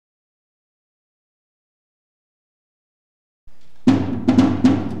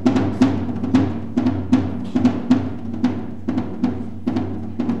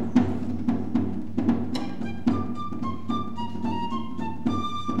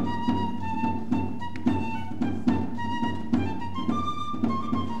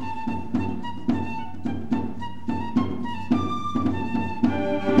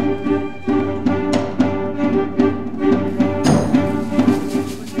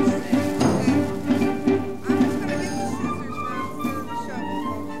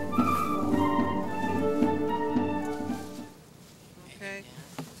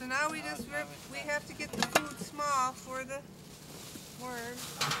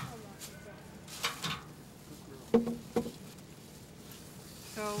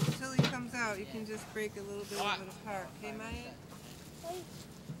So until he comes out, you can just break a little bit of it apart. Okay, Maya?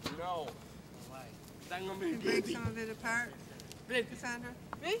 No. Can you break some of it apart, Cassandra?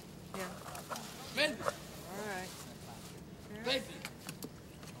 Me? Yeah. Baby. All right. There. Baby.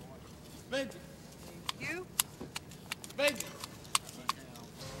 Baby. Thank you. Baby.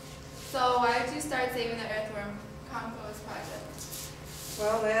 So why did you start saving the earthworm compost project?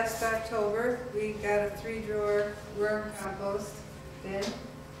 Well, last October, we got a 3-drawer worm compost bin,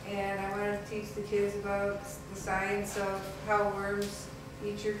 and I wanted to teach the kids about the science of how worms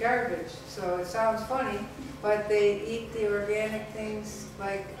eat your garbage. So it sounds funny, but they eat the organic things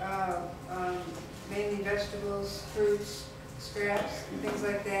like mainly vegetables, fruits, scraps, and things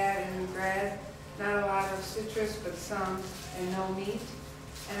like that, and bread. Not a lot of citrus, but some, and no meat.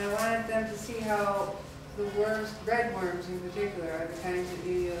 And I wanted them to see how the worms, red worms in particular, are the kinds that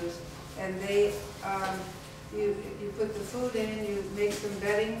you use. And they, you put the food in, you make some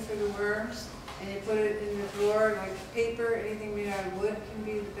bedding for the worms, and you put it in the drawer, like paper, anything made out of wood can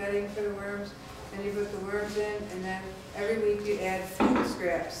be the bedding for the worms. Then you put the worms in, and then every week you add food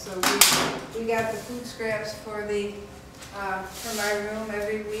scraps. So we got the food scraps for the for my room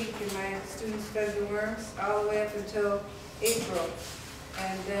every week, and my students fed the worms all the way up until April.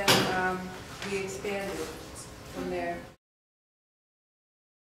 And then we expanded from there.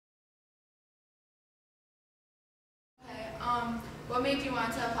 Okay, what made you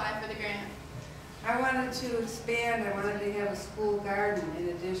want to apply for the grant? I wanted to expand. I wanted to have a school garden in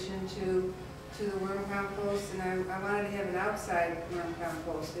addition to the worm compost, and I wanted to have an outside worm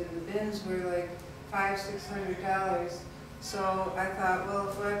compost. And the bins were like $500–600. So I thought, well,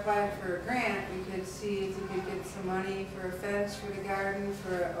 if I applied for a grant, we could see if we could get some money for a fence for the garden,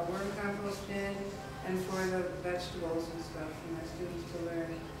 for a worm compost bin, and for the vegetables and stuff for my students to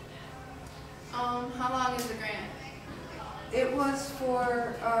learn. How long is the grant? It was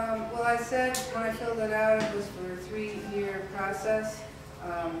for, well, I said when I filled it out, it was for a 3-year process.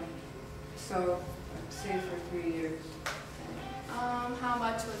 So I'd say for 3 years. How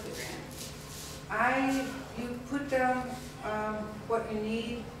much was the grant? You put down what you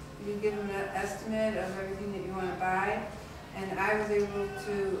need, you give them an estimate of everything that you want to buy, and I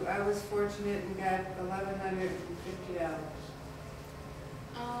was fortunate and got $1,150.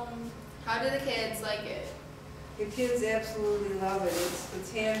 How do the kids like it? The kids absolutely love it.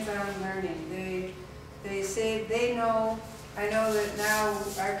 It's hands-on learning. They say they know. I know that now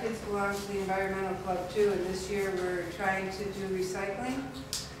our kids belong to the environmental club too, and this year we're trying to do recycling.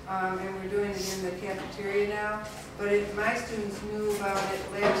 And we're doing it in the cafeteria now. But my students knew about it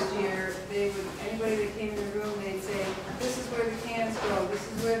last year. Anybody that came in the room, they'd say, this is where the cans go, this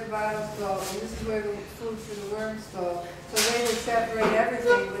is where the bottles go, and this is where the food for the worms go. So they would separate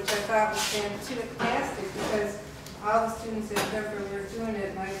everything, which I thought was fantastic, because all the students at Denver were doing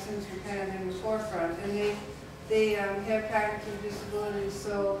it. My students were kind of in the forefront, and they have cognitive disabilities,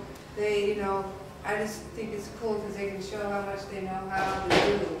 so they, I just think it's cool because they can show how much they know how to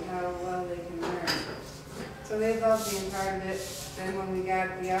do, how well they can learn. So they love being part of it. Then when we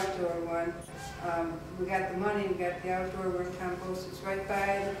got the outdoor one, we got the money, we got the outdoor worm compost. It's right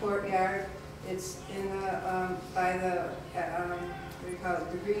by the courtyard. It's in the, by the, what do you call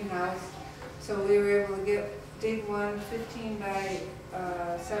it, the greenhouse. So we were able to dig one 15 by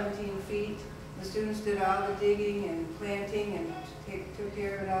 17 feet. The students did all the digging and planting and took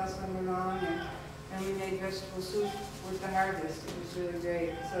care of it all summer long. And we made vegetable soup with the harvest. It was really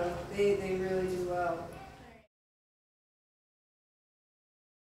great. So they really do well.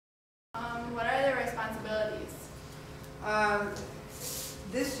 What are their responsibilities?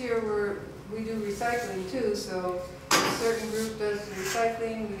 This year we do recycling too. So a certain group does the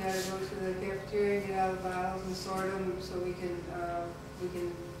recycling. We got to go to the cafeteria, get out the bottles and sort them so we can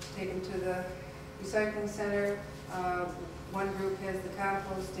take them to the recycling center. One group has the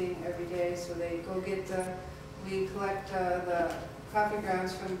composting every day, so they go get we collect the coffee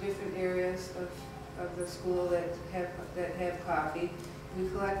grounds from different areas of the school that have coffee. We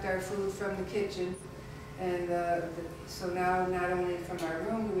collect our food from the kitchen, and so now not only from our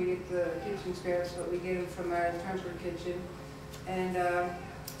room do we get the kitchen scraps, but we get them from our temper kitchen, and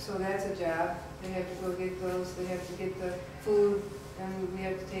so that's a job. They have to go get those. They have to get the food, and we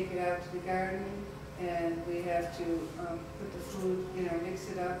have to take it out to the garden. And we have to put the food, mix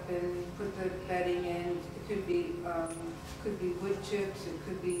it up and put the bedding in. It could be wood chips. It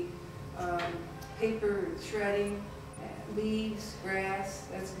could be paper shredding, leaves, grass.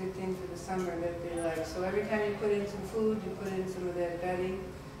 That's a good thing for the summer that they like. So every time you put in some food, you put in some of that bedding.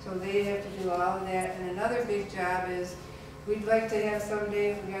 So they have to do all of that. And another big job is we'd like to have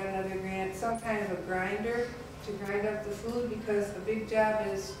someday, if we got another grant, some kind of a grinder to grind up the food, because a big job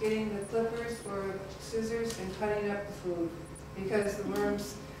is getting the clippers or scissors and cutting up the food, because the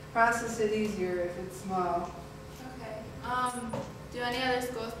worms process it easier if it's small. Okay. Do any other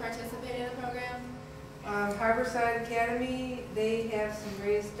schools participate in the program? Harborside Academy, they have some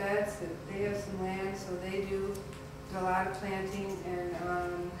raised beds, they have some land, so they do a lot of planting,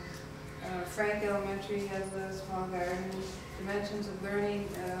 and Frank Elementary has a small garden. Dimensions of Learning,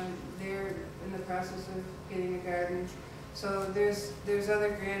 they're in the process of getting a garden. So there's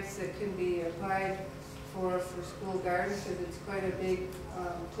other grants that can be applied for school gardens, because it's quite a big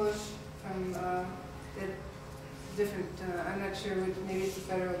push from the different, I'm not sure which, maybe it's the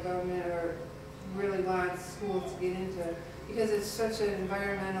federal government or really wants schools to get into, because it's such an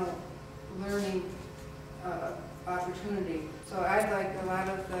environmental learning opportunity. So I'd like a lot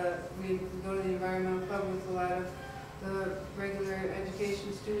of we go to the environmental club with a lot of the regular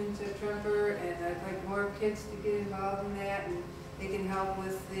education students at Tremper, and I'd like more kids to get involved in that, and they can help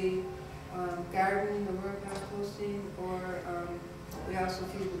with the gardening, the worm composting, or we also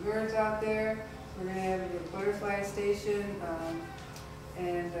feed the birds out there. We're going to have a butterfly station,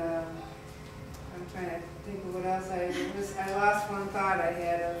 and I'm trying to think of what else I lost one thought I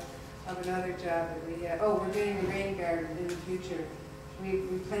had of another job that we had. Oh, we're getting a rain garden in the future.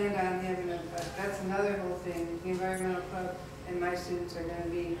 We planned on having that's another whole thing. The environmental club and my students are going to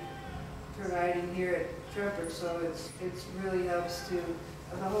be providing here at Tremper, so it's really helps to.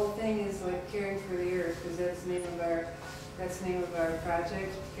 The whole thing is like caring for the earth, because that's the name of our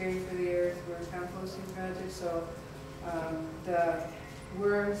project, Caring for the Earth. We're a composting project, so the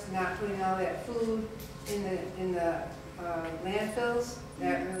worms not putting all that food in the landfills,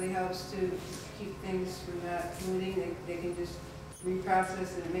 that really helps to keep things from not polluting. They can just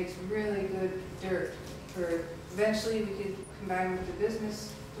reprocess, and it makes really good dirt. Eventually we could combine with the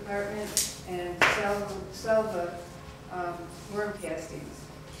business department and sell the worm castings.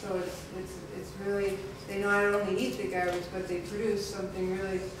 So it's really, they not only eat the garbage, but they produce something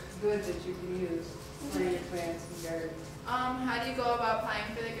really good that you can use for your plants and gardens. How do you go about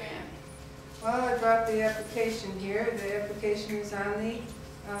applying for the grant? Well, I brought the application here. The application is on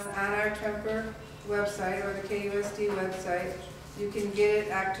our Tremper website, or the KUSD website. You can get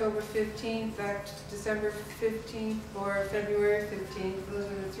it October 15th, December 15th, or February 15th. Those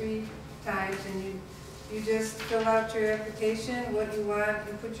are the 3 times, and you just fill out your application, what you want,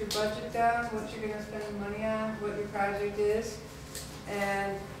 you put your budget down, what you're going to spend the money on, what your project is,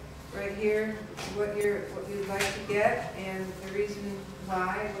 and right here, what you'd like to get, and the reason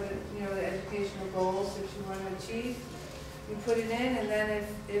why, the educational goals that you want to achieve. You put it in, and then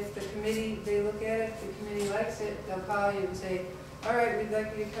if the committee, they look at it, the committee likes it, they'll call you and say, all right, we'd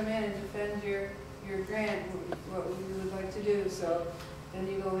like you to come in and defend your grant, what we would like to do. So then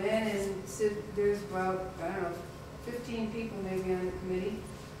you go in, and there's about, 15 people maybe on the committee,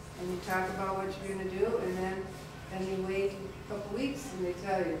 and you talk about what you're going to do, and then you wait a couple weeks, and they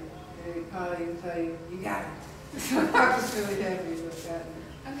tell you, they call you and tell you, you got it. So I was really happy with that.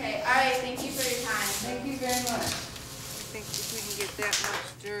 Okay, all right, thank you for your time. Thank you very much. I think if we can get that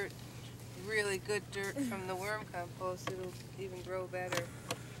much dirt, really good dirt from the worm compost, it'll even grow better.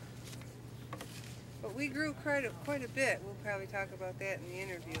 But we grew quite a bit. We'll probably talk about that in the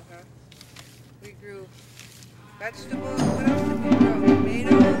interview, huh? We grew vegetables. What else did we grow? Tomatoes.